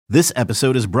This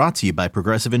episode is brought to you by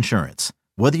Progressive Insurance.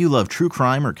 Whether you love true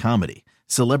crime or comedy,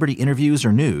 celebrity interviews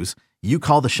or news, you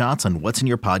call the shots on what's in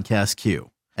your podcast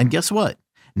queue. And guess what?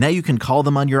 Now you can call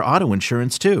them on your auto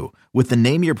insurance too with the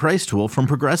Name Your Price tool from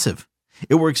Progressive.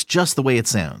 It works just the way it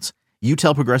sounds. You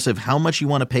tell Progressive how much you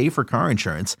want to pay for car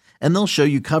insurance, and they'll show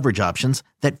you coverage options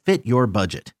that fit your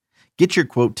budget. Get your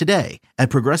quote today at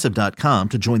Progressive.com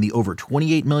to join the over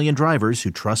 28 million drivers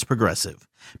who trust Progressive.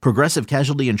 Progressive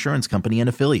Casualty Insurance Company and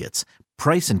Affiliates.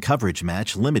 Price and coverage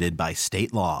match limited by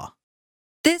state law.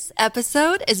 This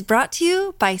episode is brought to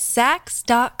you by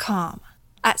Sax.com.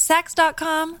 At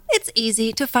Sax.com, it's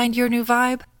easy to find your new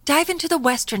vibe. Dive into the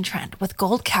Western trend with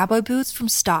gold cowboy boots from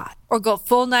Stott, or go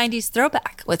full 90s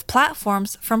throwback with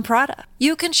platforms from Prada.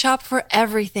 You can shop for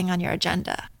everything on your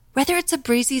agenda, whether it's a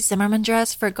breezy Zimmermann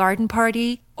dress for a garden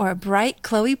party or a bright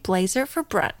Chloe blazer for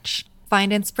brunch.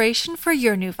 Find inspiration for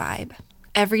your new vibe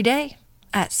every day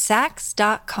at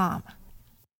Sax.com.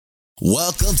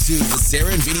 Welcome to the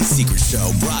Sarah and Vinny Secret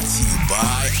Show, brought to you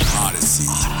by Odyssey.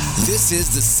 This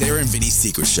is the Sarah and Vinny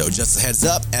Secret Show. Just a heads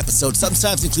up, episodes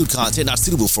sometimes include content not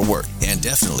suitable for work and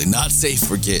definitely not safe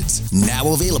for kids.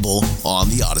 Now available on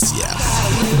the Odyssey app. A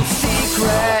little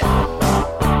secret,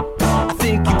 I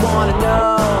think you want to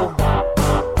know.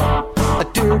 A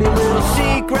dirty little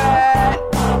secret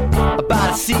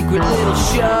about a secret little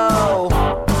show.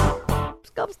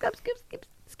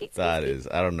 That is,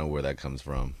 I don't know where that comes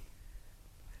from.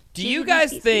 Do you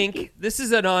guys think, this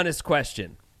is an honest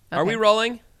question. Are we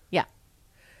rolling? Yeah.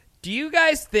 Do you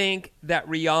guys think that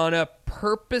Rihanna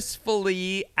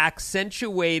purposefully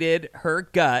accentuated her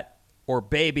gut or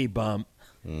baby bump?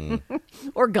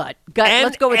 Or gut.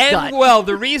 Let's go with gut. Well,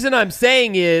 the reason I'm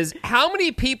saying is, how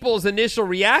many people's initial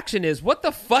reaction is, what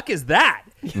the fuck is that?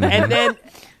 And then,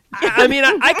 I mean,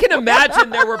 I can imagine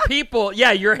there were people.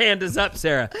 Yeah, your hand is up,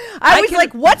 Sarah. I was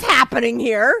like, what's happening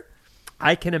here?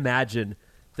 I can imagine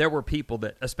there were people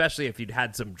that, especially if you'd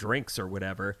had some drinks or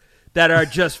whatever, that are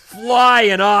just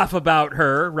flying off about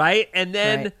her, right? And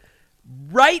then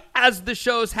right as the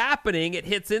show's happening, it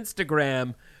hits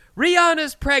Instagram,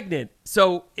 Rihanna's pregnant.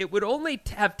 So it would only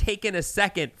have taken a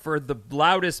second for the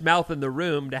loudest mouth in the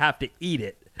room to have to eat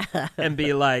it and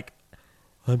be like,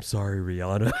 I'm sorry,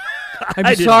 Rihanna.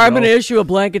 I'm sorry. I'm going to issue a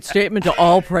blanket statement to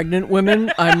all pregnant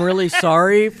women. I'm really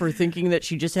sorry for thinking that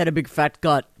she just had a big fat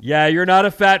gut. Yeah, you're not a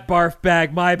fat barf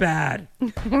bag. My bad.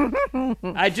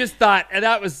 I just thought, and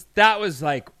that was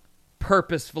like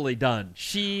purposefully done.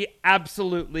 She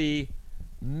absolutely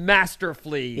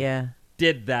masterfully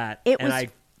did that. I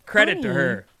credit funny. to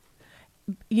her.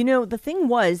 You know, the thing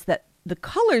was that the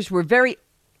colors were very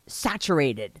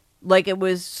saturated. Like, it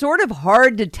was sort of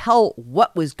hard to tell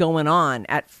what was going on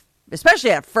especially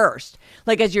at first.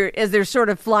 Like, as they're sort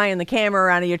of flying the camera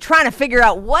around and you're trying to figure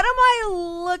out, what am I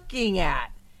looking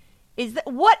at?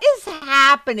 What is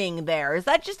happening there? Is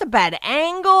that just a bad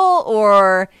angle,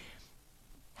 or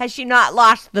has she not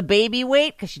lost the baby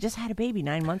weight? Because she just had a baby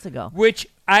 9 months ago. Which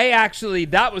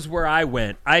that was where I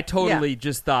went. I totally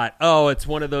just thought, oh, it's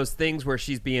one of those things where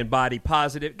she's being body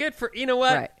positive. Good for, you know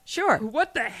what? Right. Sure.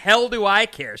 What the hell do I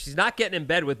care? She's not getting in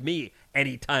bed with me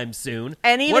anytime soon.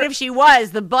 And even if she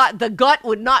was, the gut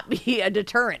would not be a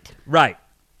deterrent. Right.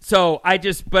 So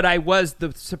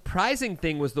the surprising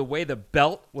thing was the way the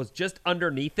belt was just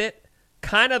underneath it,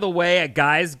 kind of the way a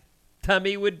guy's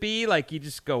tummy would be. Like, you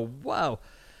just go, whoa.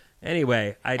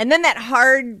 Anyway, and then that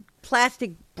hard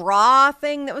plastic bra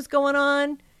thing that was going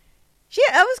on.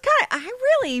 I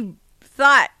really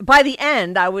thought by the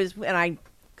end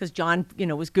because John,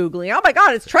 was Googling, oh my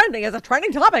God, it's trending as a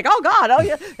trending topic. Oh God. Oh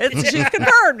yeah. She's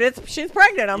confirmed. She's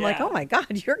pregnant. I'm like, oh my God,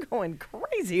 you're going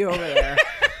crazy over there.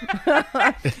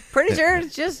 Pretty sure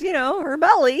it's just, her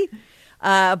belly.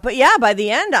 But yeah, by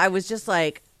the end, I was just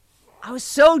like, I was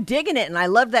so digging it. And I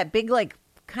loved that big, like,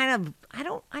 kind of, I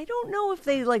don't know if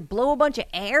they like blow a bunch of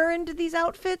air into these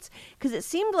outfits, because it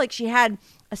seemed like she had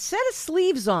a set of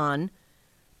sleeves on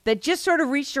that just sort of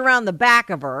reached around the back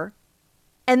of her.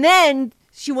 And then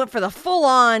she went for the full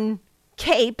on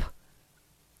cape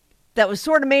that was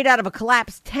sort of made out of a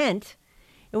collapsed tent.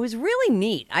 It was really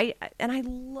neat. I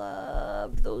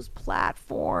loved those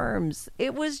platforms.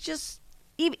 It was just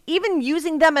even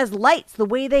using them as lights, the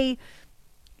way they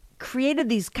created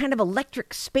these kind of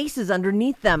electric spaces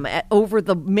underneath them over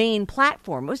the main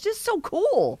platform. It was just so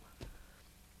cool.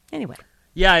 Anyway.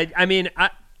 Yeah, I mean, I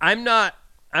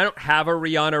don't have a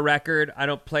Rihanna record. I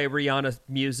don't play Rihanna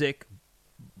music.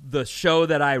 The show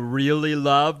that I really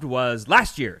loved was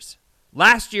last year's.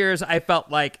 Last year's, I felt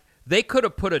like they could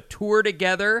have put a tour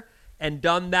together and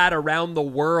done that around the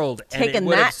world. Taken and it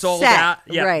would have sold set, out.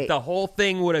 Yeah, right. The whole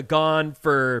thing would have gone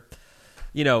for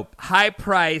high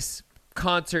price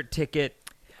concert ticket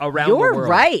around You're the world.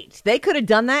 right. They could have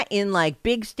done that in like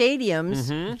big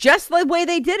stadiums, just the way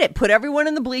they did it. Put everyone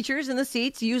in the bleachers in the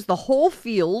seats, use the whole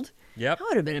field. Yep. That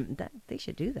would have been. They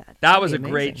should do that. That That'd was be a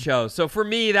great amazing. show. So for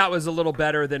me, that was a little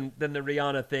better than the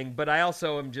Rihanna thing. But I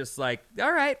also am just like,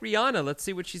 all right, Rihanna, let's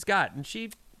see what she's got. And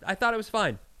I thought it was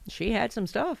fine. She had some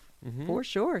stuff for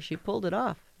sure. She pulled it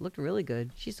off. Looked really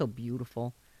good. She's so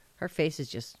beautiful. Her face is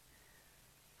just.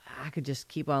 I could just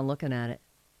keep on looking at it.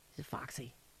 She's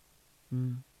foxy.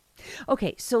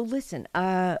 Okay, so listen,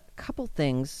 a couple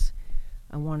things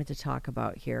I wanted to talk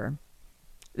about here.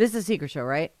 This is a secret show,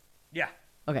 right? Yeah.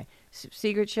 Okay,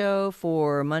 secret show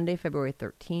for Monday, February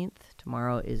 13th.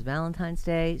 Tomorrow is Valentine's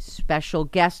Day. Special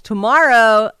guest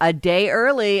tomorrow, a day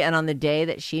early, and on the day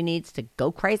that she needs to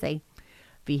go crazy.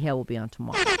 V Hale will be on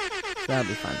tomorrow, so that'll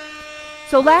be fun.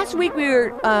 So last week we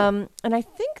were, and I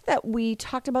think that we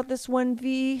talked about this when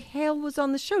V Hale was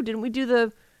on the show. Didn't we do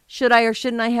the should I or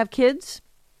shouldn't I have kids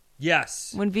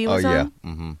Yes. when V was yeah. on?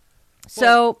 Mm-hmm.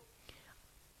 So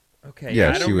Okay. Yeah,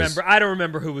 I don't she was- remember. I don't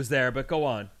remember who was there, but go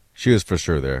on. She was for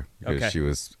sure there because Okay. she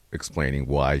was explaining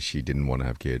why she didn't want to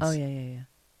have kids. oh yeah.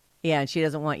 Yeah, and she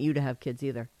doesn't want you to have kids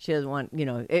either. She doesn't want,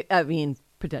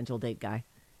 potential date guy.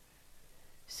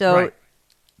 So Right.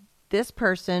 this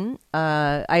person,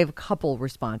 I have a couple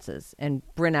responses, and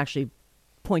Bryn actually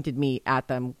pointed me at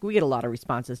them. We get a lot of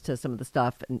responses to some of the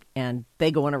stuff, and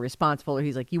they go in a response folder.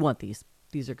 He's like, you want these.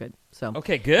 These are good. So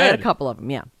Okay, I had a good. couple of them,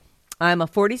 yeah. I'm a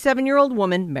 47-year-old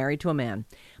woman married to a man.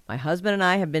 My husband and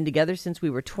I have been together since we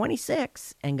were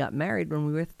 26 and got married when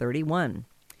we were 31.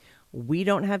 We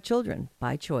don't have children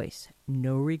by choice.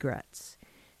 No regrets.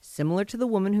 Similar to the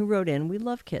woman who wrote in, we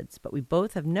love kids, but we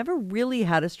both have never really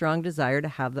had a strong desire to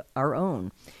have our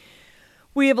own.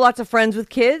 We have lots of friends with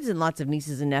kids and lots of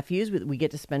nieces and nephews we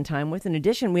get to spend time with. In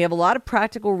addition, we have a lot of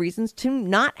practical reasons to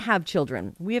not have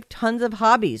children. We have tons of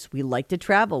hobbies. We like to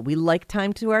travel. We like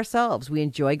time to ourselves. We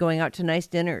enjoy going out to nice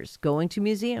dinners, going to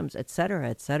museums, etc.,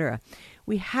 etc.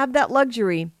 We have that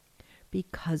luxury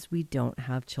because we don't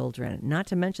have children. Not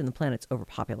to mention the planet's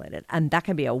overpopulated, and that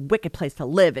can be a wicked place to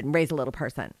live and raise a little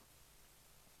person.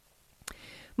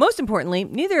 Most importantly,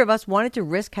 neither of us wanted to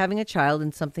risk having a child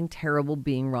and something terrible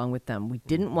being wrong with them. We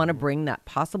didn't want to bring that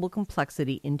possible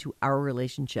complexity into our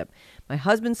relationship. My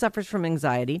husband suffers from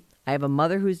anxiety. I have a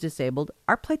mother who's disabled.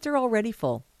 Our plates are already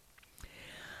full.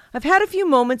 I've had a few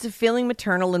moments of feeling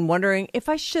maternal and wondering if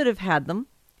I should have had them,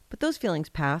 but those feelings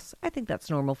pass. I think that's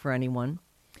normal for anyone.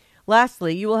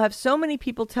 Lastly, you will have so many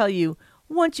people tell you,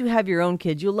 once you have your own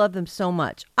kids, you'll love them so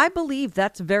much. I believe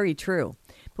that's very true.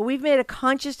 But we've made a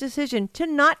conscious decision to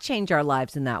not change our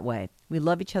lives in that way. We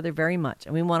love each other very much,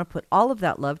 and we want to put all of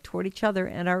that love toward each other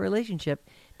and our relationship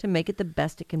to make it the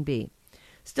best it can be.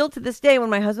 Still to this day, when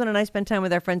my husband and I spend time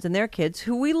with our friends and their kids,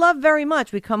 who we love very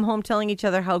much, we come home telling each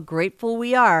other how grateful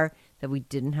we are that we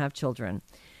didn't have children.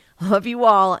 Love you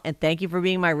all, and thank you for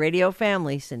being my radio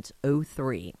family since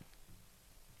 2003.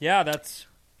 Yeah, that's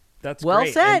Well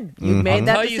great. said. You've made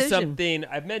that I'll tell decision. you something.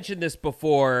 I've mentioned this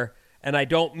before, and I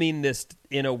don't mean this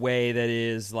in a way that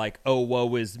is like, oh,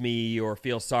 woe is me, or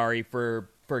feel sorry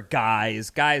for guys.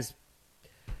 Guys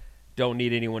don't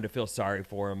need anyone to feel sorry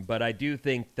for them. But I do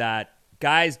think that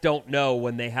guys don't know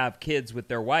when they have kids with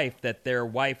their wife that their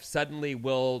wife suddenly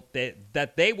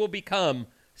that they will become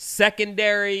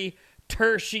secondary,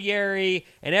 tertiary,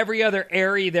 and every other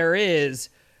area there is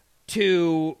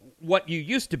to what you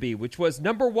used to be, which was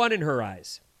number one in her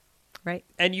eyes. Right.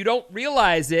 And you don't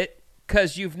realize it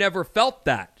because you've never felt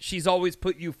that. She's always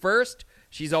put you first.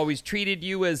 She's always treated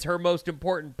you as her most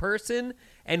important person.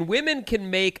 And women can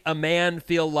make a man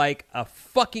feel like a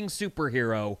fucking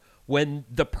superhero when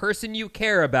the person you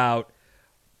care about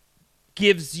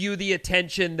gives you the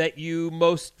attention that you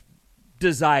most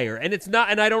desire. And it's not,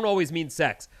 and I don't always mean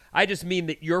sex. I just mean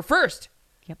that you're first.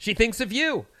 Yep. She thinks of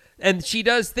you. And she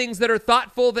does things that are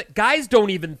thoughtful that guys don't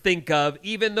even think of,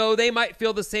 even though they might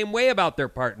feel the same way about their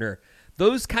partner.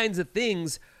 Those kinds of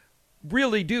things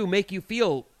really do make you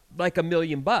feel like $1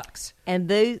 million. And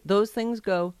those things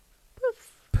go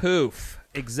poof. Poof.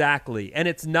 Exactly. And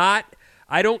it's not,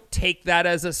 I don't take that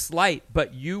as a slight,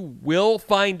 but you will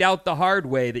find out the hard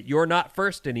way that you're not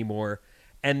first anymore.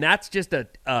 And that's just a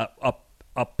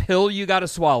pill you got to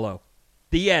swallow.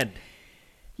 The end.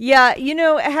 Yeah,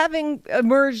 having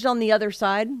emerged on the other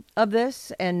side of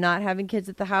this and not having kids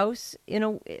at the house,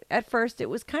 at first it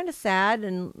was kind of sad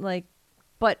and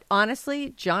but honestly,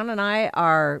 John and I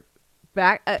are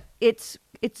back. It's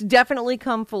definitely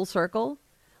come full circle.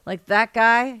 Like that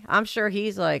guy, I'm sure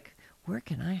he's like, where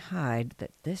can I hide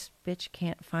that this bitch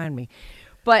can't find me?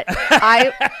 But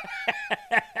I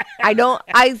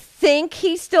think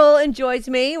he still enjoys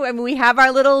me. I mean, we have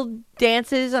our little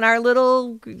dances and our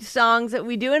little songs that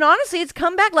we do. And honestly, it's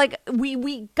come back like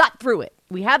we got through it.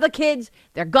 We have the kids,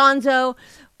 they're gonzo,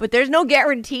 but there's no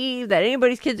guarantee that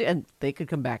anybody's kids, and they could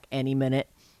come back any minute.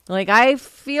 Like, I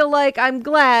feel like I'm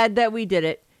glad that we did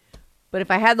it. But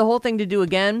if I had the whole thing to do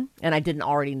again, and I didn't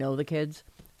already know the kids,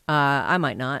 I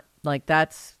might not. Like,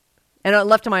 that's, and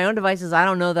left to my own devices, I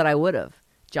don't know that I would have.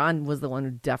 John was the one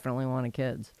who definitely wanted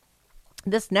kids.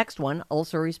 This next one,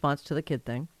 also a response to the kid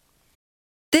thing.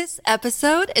 This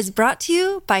episode is brought to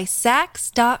you by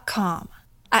Sax.com.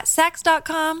 At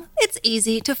Sax.com, it's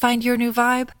easy to find your new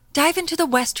vibe. Dive into the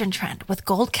Western trend with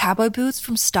gold cowboy boots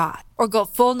from Stott, or go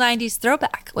full 90s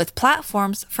throwback with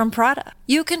platforms from Prada.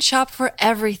 You can shop for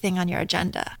everything on your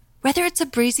agenda, whether it's a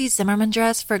breezy Zimmermann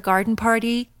dress for a garden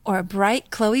party or a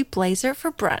bright Chloe blazer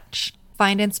for brunch.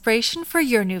 Find inspiration for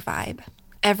your new vibe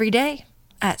every day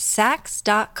at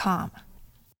Sax.com.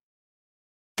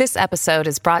 This episode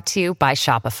is brought to you by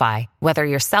Shopify. Whether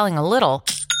you're selling a little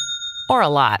or a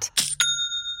lot,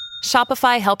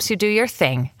 Shopify helps you do your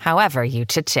thing, however you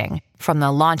cha-ching. From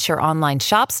the launch your online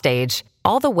shop stage,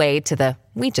 all the way to the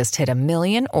we just hit 1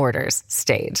 million orders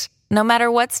stage. No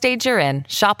matter what stage you're in,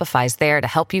 Shopify's there to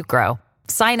help you grow.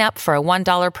 Sign up for a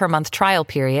 $1 per month trial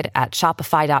period at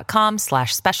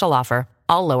shopify.com/special offer,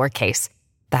 all lowercase.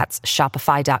 That's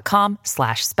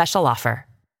shopify.com/special offer.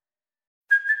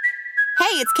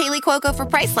 Hey, it's Kaylee Cuoco for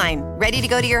Priceline. Ready to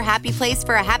go to your happy place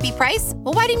for a happy price?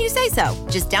 Well, why didn't you say so?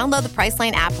 Just download the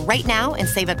Priceline app right now and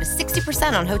save up to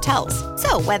 60% on hotels.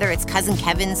 So whether it's Cousin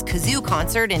Kevin's Kazoo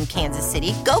Concert in Kansas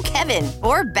City, go Kevin,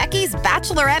 or Becky's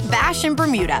Bachelorette Bash in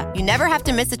Bermuda, you never have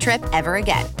to miss a trip ever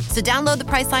again. So download the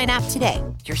Priceline app today.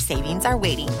 Your savings are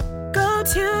waiting. Go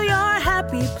to your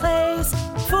happy place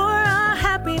for a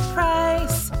happy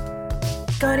price.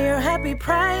 Go to your happy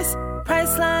price,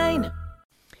 Priceline.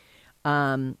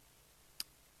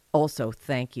 Also,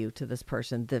 thank you to this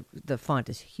person. The font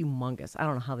is humongous. I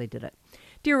don't know how they did it.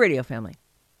 Dear radio family,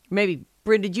 maybe,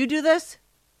 Bryn, did you do this?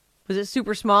 Was it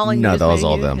super small? And No, that was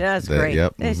all them. That's great.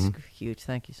 Yep. It's huge.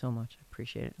 Thank you so much. I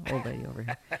appreciate it. Old lady over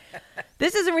here.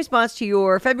 This is in response to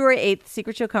your February 8th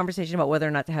Secret Show conversation about whether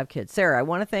or not to have kids. Sarah, I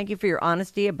want to thank you for your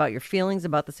honesty about your feelings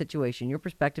about the situation. Your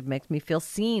perspective makes me feel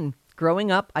seen.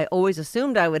 Growing up, I always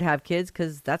assumed I would have kids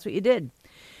because that's what you did.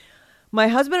 My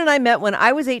husband and I met when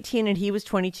I was 18 and he was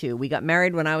 22. We got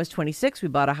married when I was 26. We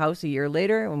bought a house a year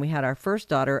later when we had our first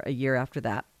daughter a year after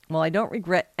that. While I don't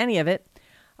regret any of it,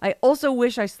 I also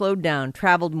wish I slowed down,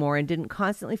 traveled more, and didn't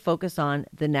constantly focus on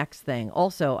the next thing.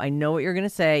 Also, I know what you're going to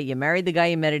say. You married the guy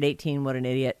you met at 18. What an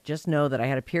idiot. Just know that I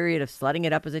had a period of slutting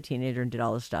it up as a teenager and did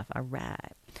all this stuff. All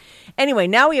right. Anyway,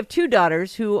 now we have 2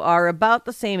 daughters who are about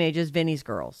the same age as Vinny's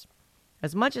girls.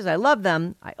 As much as I love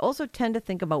them, I also tend to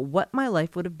think about what my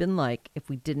life would have been like if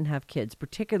we didn't have kids,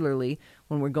 particularly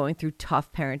when we're going through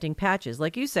tough parenting patches.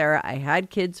 Like you, Sarah, I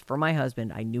had kids for my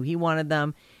husband. I knew he wanted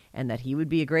them and that he would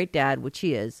be a great dad, which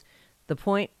he is. The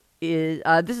point is,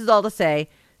 this is all to say,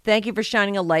 thank you for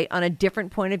shining a light on a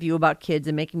different point of view about kids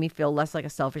and making me feel less like a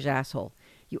selfish asshole.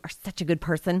 You are such a good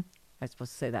person. I was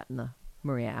supposed to say that in the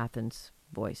Maria Athens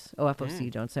voice. OFOC,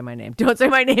 Don't say my name. Don't say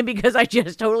my name because I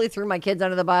just totally threw my kids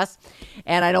under the bus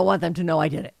and I don't want them to know I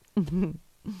did it.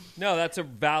 No, that's a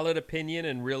valid opinion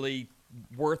and really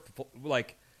worth,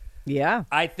 like, yeah.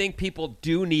 I think people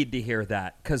do need to hear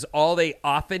that because all they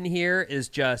often hear is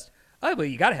just, oh, well,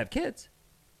 you got to have kids.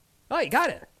 Oh, you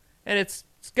got it. And it's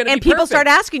going to be And people perfect. start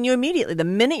asking you immediately, the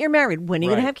minute you're married, when are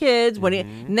you going to have kids? When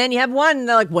and then you have one, and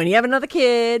they're like, when do you have another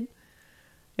kid?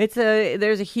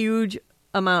 There's a huge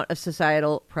amount of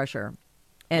societal pressure.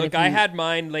 And look, I had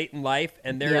mine late in life,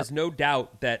 and there Yep. is no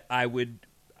doubt that I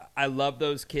love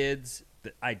those kids.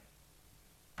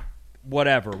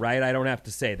 Whatever, right? I don't have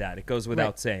to say that. It goes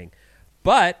without saying.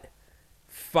 But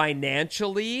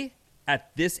financially,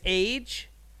 at this age,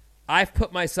 I've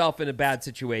put myself in a bad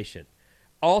situation.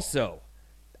 Also,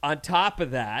 on top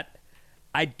of that,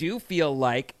 I do feel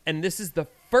like, and this is the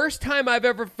first time I've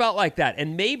ever felt like that,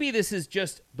 and maybe this is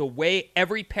just the way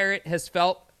every parent has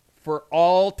felt for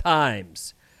all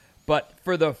times, but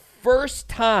for the first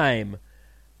time,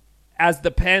 as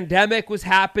the pandemic was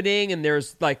happening, and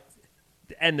there's like,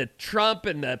 and the Trump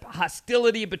and the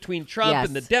hostility between Trump Yes.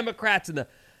 and the Democrats and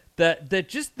the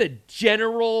just the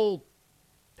general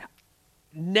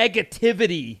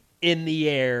negativity in the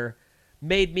air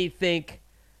made me think,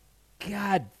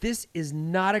 God, this is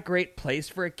not a great place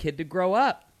for a kid to grow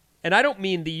up. And I don't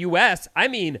mean the U.S., I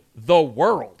mean the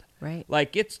world. Right.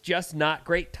 Like, it's just not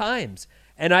great times.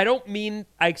 And I don't mean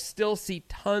I still see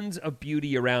tons of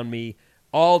beauty around me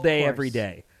all day, every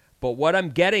day. But what I'm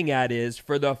getting at is,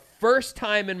 for the first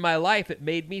time in my life, it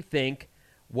made me think,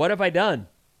 what have I done?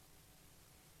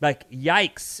 Like,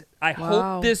 yikes. I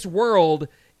hope this world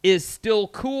is still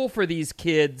cool for these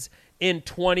kids in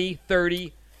 20,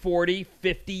 30, 40,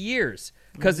 50 years.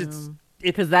 Because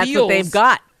that's what they've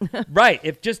got. Right.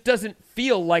 It just doesn't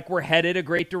feel like we're headed a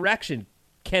great direction.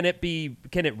 Can it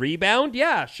rebound?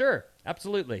 Yeah, sure.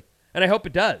 Absolutely. And I hope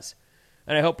it does.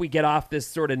 And I hope we get off this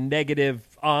sort of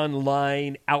negative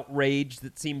online outrage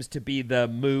that seems to be the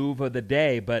move of the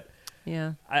day. But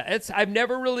yeah, I've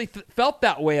never really felt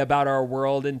that way about our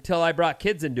world until I brought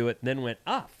kids into it and then went,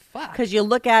 fuck. Because you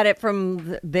look at it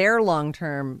from their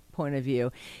long-term point of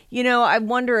view. You know, I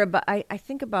wonder about, I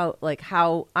think about like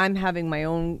how I'm having my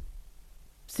own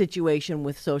situation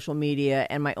with social media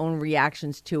and my own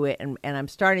reactions to it, and I'm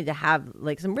starting to have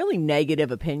like some really negative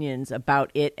opinions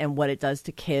about it and what it does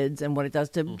to kids and what it does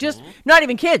to just not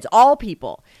even kids, all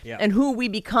people, and who we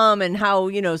become and how,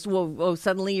 you know,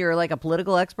 suddenly you're like a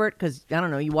political expert because, I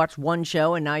don't know, you watch one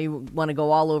show and now you want to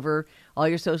go all over all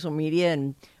your social media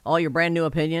and all your brand new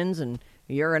opinions, and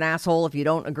you're an asshole if you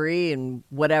don't agree and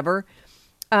whatever.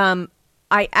 I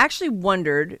actually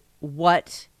wondered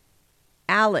what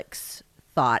Alex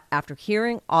thought after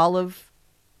hearing all of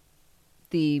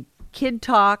the kid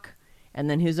talk and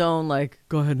then his own, like,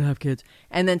 go ahead and have kids,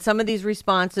 and then some of these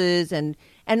responses and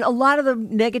a lot of the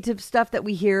negative stuff that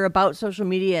we hear about social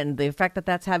media and the effect that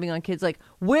that's having on kids. Like,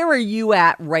 where are you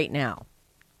at right now?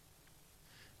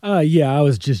 Yeah, I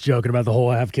was just joking about the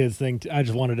whole have kids thing. I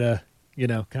just wanted to, you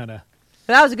know, kind of.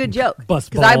 That was a good joke.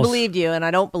 Bust balls. Because I believed you and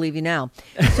I don't believe you now.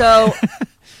 So.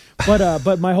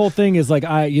 But my whole thing is like,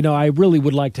 I really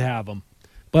would like to have them.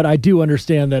 But I do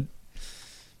understand that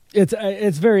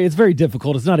it's very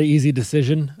difficult. It's not an easy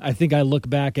decision. I think I look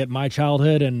back at my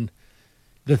childhood and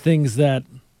the things that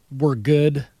were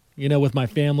good, you know, with my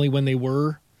family when they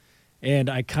were, and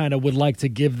I kind of would like to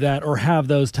give that or have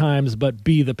those times, but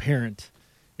be the parent,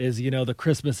 is, you know, the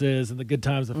Christmases and the good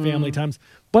times, the family times.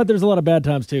 But there's a lot of bad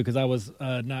times too, because I was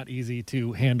not easy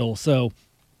to handle. So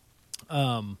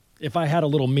if I had a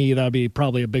little me, that would be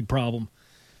probably a big problem.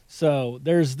 So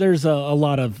there's a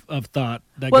lot of thought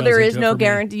that goes into it. Well, there is no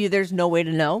guarantee. There's no way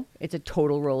to know. It's a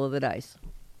total roll of the dice.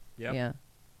 Yep. Yeah.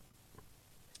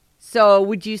 So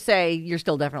would you say you're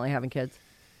still definitely having kids?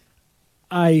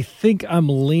 I think I'm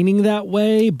leaning that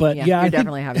way, but yeah, you're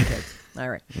definitely having kids. All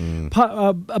right.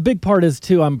 A big part is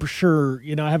too, I'm sure,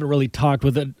 you know, I haven't really talked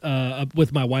with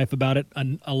my wife about it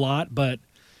a lot, but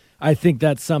I think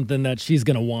that's something that she's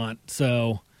going to want.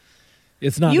 So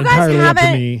it's not entirely up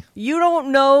to me. You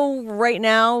don't know right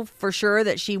now for sure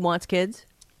that she wants kids?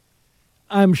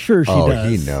 I'm sure she does. Oh,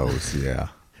 he knows, yeah.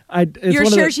 You're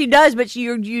sure she does, but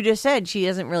you just said she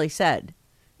hasn't really said.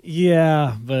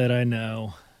 Yeah, but I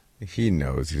know. He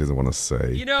knows. He doesn't want to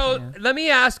say. You know, let me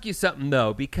ask you something,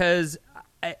 though, because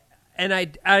I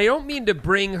don't mean to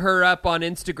bring her up on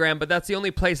Instagram, but that's the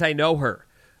only place I know her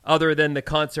other than the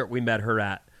concert we met her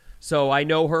at. So I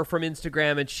know her from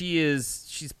Instagram, and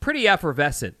she's pretty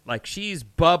effervescent. Like, she's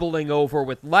bubbling over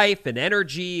with life and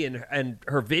energy and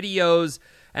her videos.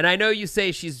 And I know you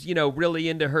say she's, you know, really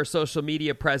into her social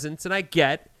media presence, and I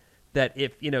get that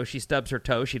if, you know, she stubs her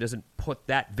toe, she doesn't put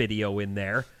that video in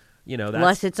there. You know,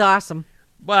 unless it's awesome.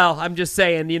 Well, I'm just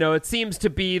saying, you know, it seems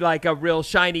to be like a real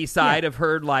shiny side of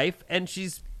her life, and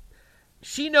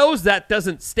she knows that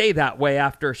doesn't stay that way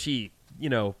after she, you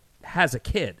know, has a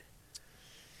kid.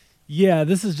 Yeah,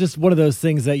 this is just one of those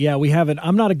things that, we haven't.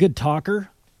 I'm not a good talker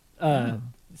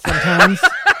sometimes.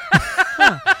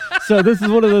 So this is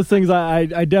one of those things I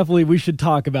definitely, we should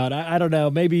talk about. I don't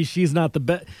know. Maybe she's not the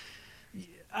best.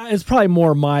 It's probably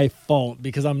more my fault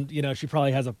because she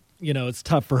probably has it's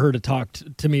tough for her to talk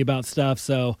to me about stuff.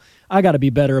 So I got to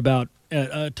be better about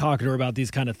talking to her about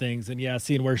these kind of things and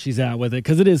seeing where she's at with it.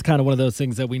 Cause it is kind of one of those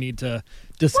things that we need to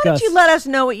discuss. Why don't you let us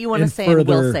know what you want to say and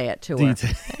we'll say it to her. I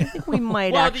think we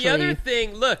might the other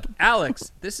thing, look,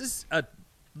 Alex, this is a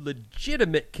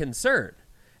legitimate concern.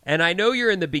 And I know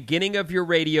you're in the beginning of your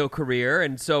radio career.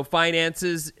 And so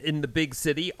finances in the big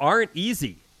city aren't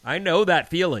easy. I know that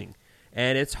feeling.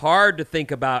 And it's hard to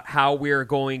think about how we're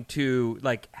going to,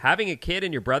 like, having a kid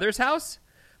in your brother's house.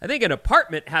 I think an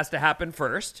apartment has to happen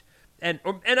first. And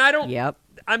I don't,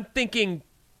 I'm thinking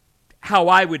how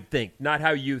I would think, not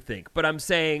how you think. But I'm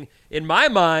saying, in my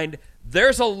mind,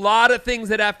 there's a lot of things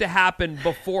that have to happen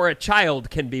before a child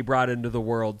can be brought into the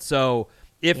world. So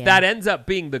if that ends up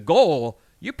being the goal,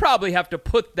 you probably have to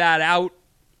put that out,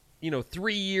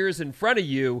 3 years in front of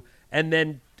you and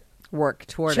then work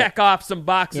toward check off some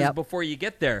boxes before you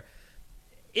get there.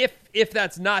 If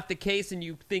that's not the case and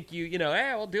you think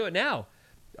hey, we'll do it now.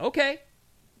 Okay.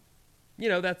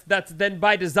 that's then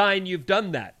by design you've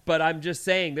done that. But I'm just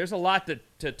saying there's a lot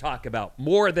to talk about,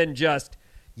 more than just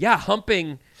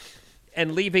humping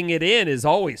and leaving it in is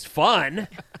always fun.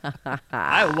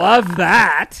 I love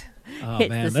that. Oh, It's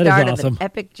man, the that is start awesome. of an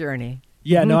epic journey.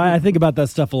 Yeah, no, I think about that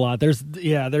stuff a lot. There's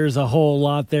a whole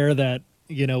lot there that,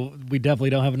 we definitely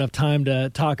don't have enough time to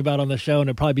talk about on the show, and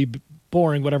it'd probably be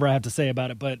boring, whatever I have to say about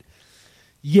it. But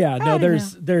yeah, no,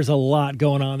 there's a lot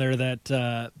going on there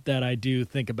that I do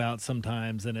think about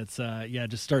sometimes, and it's it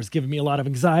just starts giving me a lot of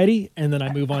anxiety, and then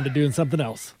I move on to doing something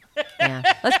else. Yeah.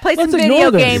 Let's play some Let's ignore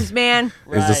video this. games, man.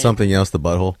 Is this something else, the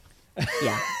butthole?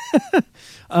 Yeah.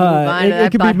 on to It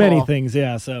that could be many butthole. things,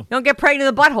 yeah. So Don't get pregnant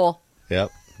in the butthole.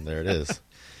 Yep, there it is.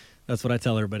 that's what I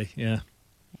tell everybody. Yeah.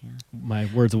 My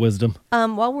words of wisdom.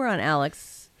 While we're on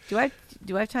Alex, do I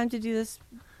have time to do this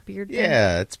beard thing?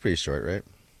 Yeah, it's pretty short, right?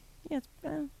 Yeah, it's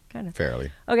kind of.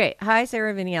 Fairly. Okay. Hi,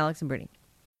 Sarah, Vinny, Alex, and Brittany.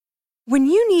 When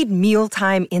you need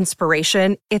mealtime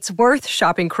inspiration, it's worth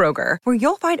shopping Kroger, where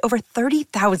you'll find over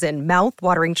 30,000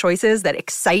 mouth-watering choices that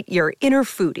excite your inner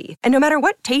foodie. And no matter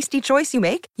what tasty choice you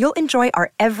make, you'll enjoy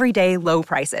our everyday low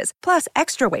prices, plus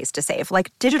extra ways to save,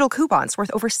 like digital coupons worth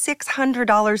over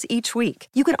 $600 each week.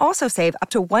 You can also save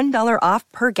up to $1 off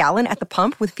per gallon at the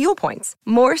pump with fuel points.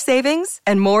 More savings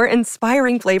and more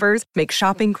inspiring flavors make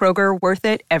shopping Kroger worth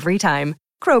it every time.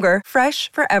 Kroger,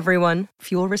 fresh for everyone.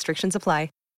 Fuel restrictions apply.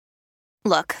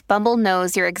 Look, Bumble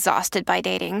knows you're exhausted by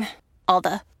dating. All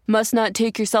the must not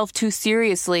take yourself too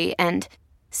seriously and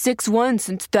 6'1"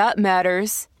 since that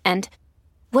matters. And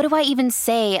What do I even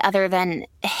say other than,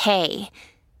 hey?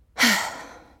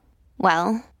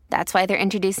 well, that's why they're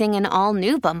introducing an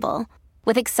all-new Bumble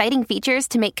with exciting features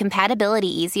to make compatibility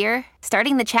easier,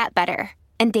 starting the chat better,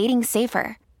 and dating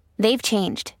safer. They've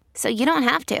changed, so you don't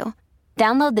have to.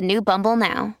 Download the new Bumble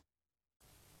now.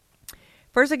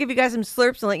 First, I'll give you guys some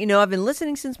slurps and let you know I've been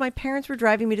listening since my parents were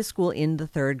driving me to school in the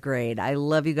 3rd grade. I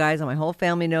love you guys, and my whole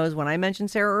family knows when I mention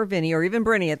Sarah or Vinny, or even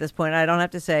Brittany at this point, I don't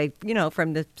have to say,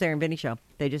 from the Sarah and Vinny show.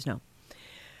 They just know.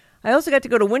 I also got to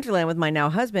go to Winterland with my now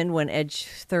husband when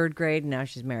 3rd grade, and now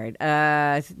she's married.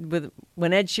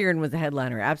 When Ed Sheeran was the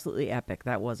headliner. Absolutely epic.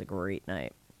 That was a great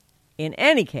night. In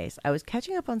any case, I was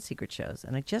catching up on secret shows,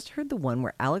 and I just heard the one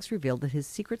where Alex revealed that his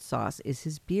secret sauce is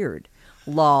his beard.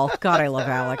 Lol. God, I love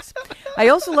Alex. I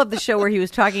also love the show where he was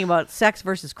talking about sex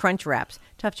versus crunch wraps.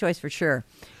 Tough choice for sure.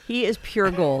 He is pure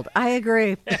gold. I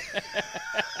agree.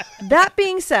 That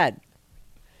being said,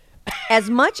 as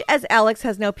much as Alex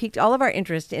has now piqued all of our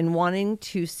interest in wanting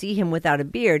to see him without a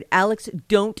beard, Alex,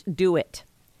 don't do it.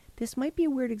 This might be a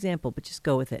weird example, but just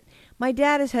go with it. My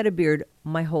dad has had a beard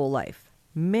my whole life.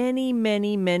 Many,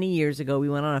 many, many years ago, we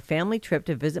went on a family trip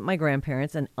to visit my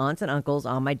grandparents and aunts and uncles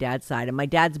on my dad's side, and my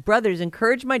dad's brothers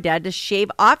encouraged my dad to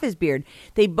shave off his beard.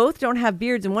 They both don't have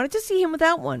beards and wanted to see him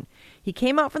without one. He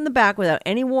came out from the back without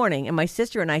any warning, and my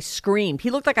sister and I screamed. He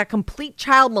looked like a complete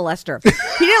child molester.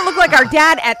 He didn't look like our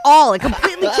dad at all. It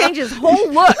completely changed his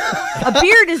whole look. A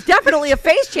beard is definitely a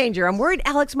face changer. I'm worried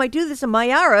Alex might do this in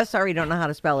Mayara. Sorry, don't know how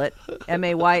to spell it.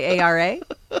 Mayara.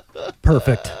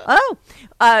 Perfect. Oh,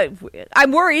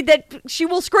 I'm worried that she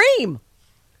will scream.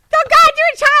 Oh, God,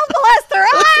 you're a child molester.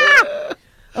 Ah!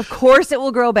 Of course it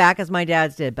will grow back as my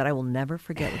dad's did, but I will never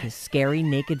forget what his scary,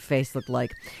 naked face looked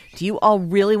like. Do you all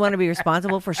really want to be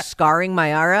responsible for scarring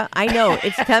Mayara? I know,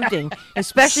 it's tempting,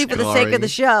 especially for the sake of the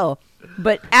show.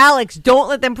 But Alex, don't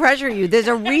let them pressure you. There's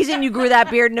a reason you grew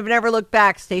that beard and have never looked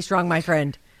back. Stay strong, my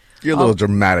friend. You're a little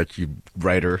dramatic, you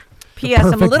writer. P.S. I'm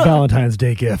a Perfect little... Valentine's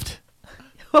Day gift.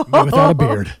 Me without a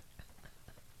beard.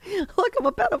 Look, I'm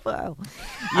a pedophile.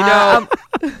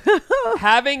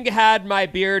 Having had my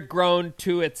beard grown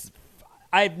to its...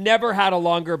 I've never had a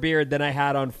longer beard than I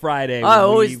had on Friday.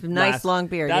 Oh, it was a nice long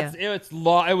beard, It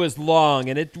was long,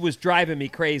 and it was driving me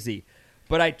crazy.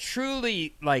 But I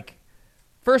truly,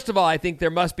 first of all, I think there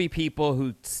must be people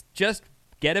who just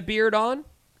get a beard on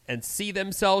and see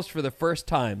themselves for the first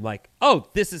time. Like, oh,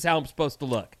 this is how I'm supposed to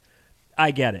look.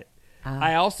 I get it.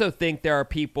 I also think there are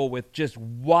people with just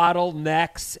waddle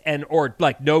necks or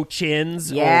no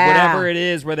chins or whatever it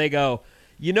is where they go,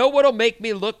 you know what'll make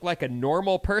me look like a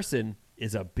normal person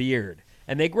is a beard.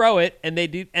 And they grow it and they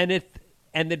do and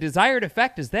the desired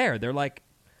effect is there. They're like,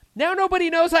 now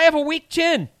nobody knows I have a weak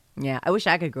chin. Yeah, I wish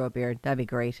I could grow a beard. That'd be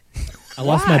great. I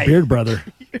lost my beard brother.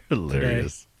 You're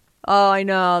hilarious. Oh, I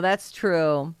know. That's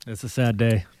true. It's a sad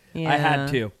day. Yeah. I had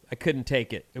to. I couldn't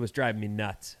take it. It was driving me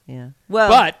nuts. Yeah. Well,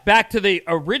 but back to the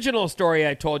original story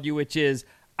I told you, which is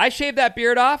I shaved that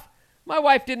beard off. My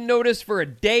wife didn't notice for a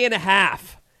day and a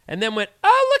half and then went,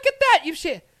 oh, look at that. You've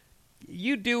shaved.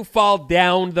 You do fall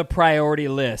down the priority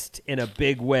list in a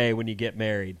big way when you get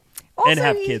married. and Also,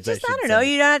 have you kids. Just, I don't should know. say.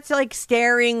 You're not like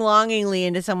staring longingly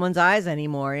into someone's eyes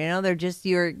anymore. You know, they're just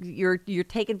you're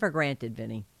taken for granted,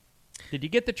 Vinny. Did you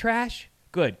get the trash?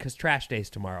 Good, because trash day's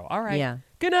tomorrow. All right. Yeah.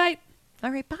 Good night.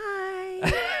 All right,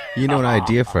 bye. You know, an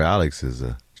idea for Alex is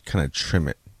kind of trim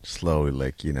it slowly,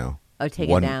 like, you know. Oh, take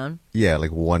it down? Yeah,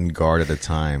 like one guard at a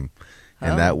time.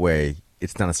 And that way,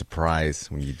 it's not a surprise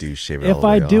when you do shave it all If the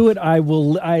way I do off. it, I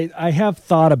will. I have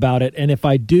thought about it, and if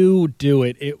I do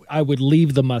it, I would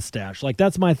leave the mustache. Like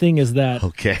that's my thing. Is that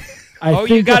okay? I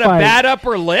you got a bad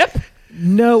upper lip?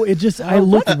 No, it just I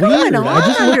look What's weird. going on I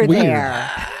just look under weird.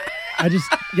 there? I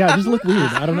just look weird.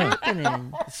 I don't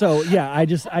know. So yeah,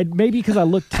 I maybe because I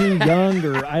look too young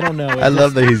or I don't know. I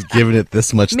love that he's giving it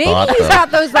this much Maybe thought. he's though.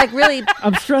 got those like really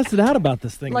I'm stressing out about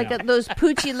this thing. like now. those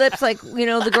poochy lips, like you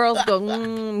know the girls go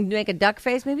make a duck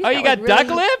face. Maybe. Oh, he's you got like, duck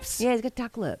really- lips? Yeah, he's got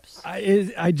duck lips. I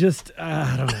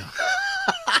don't know.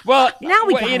 Well, Now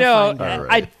we well, gotta you know, find out.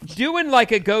 I doing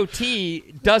like a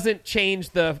goatee doesn't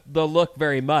change the look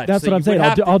very much. That's So what I'm you saying. would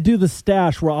have I'll do the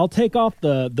stash where I'll take off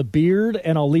the beard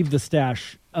and I'll leave the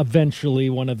stash eventually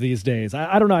one of these days.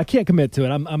 I don't know. I can't commit to it.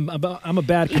 I'm a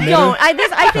bad committer. Don't. I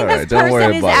think All right, this don't worry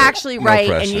person is about it. actually No right,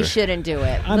 and you pressure. shouldn't do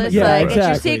it. I'm- It's yeah, like, it's your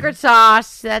exactly. secret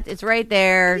sauce. That it's right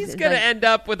there. He's It's gonna like- end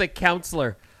up with a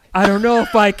counselor. I don't know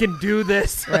if I can do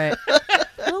this. Right.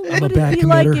 Well, what I'm a would bad it be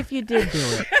like committer. if you did do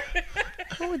it?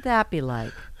 What would that be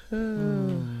like?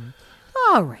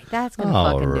 All right, that's gonna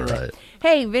All fucking do right. it.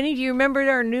 Hey, Vinny, do you remember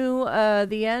our new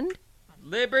The End?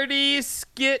 Liberty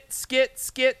skit, skit,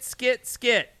 skit, skit,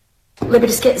 skit.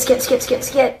 Liberty skit, skit, skit, skit,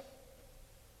 skit.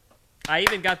 I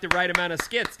even got the right amount of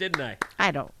skits, didn't I?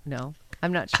 I don't know.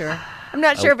 I'm not sure. I'm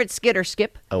not sure if it's skit or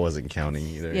skip. I wasn't counting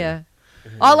either. Yeah.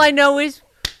 All I know is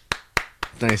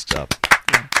Nice job.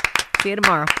 see you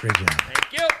tomorrow. Great job.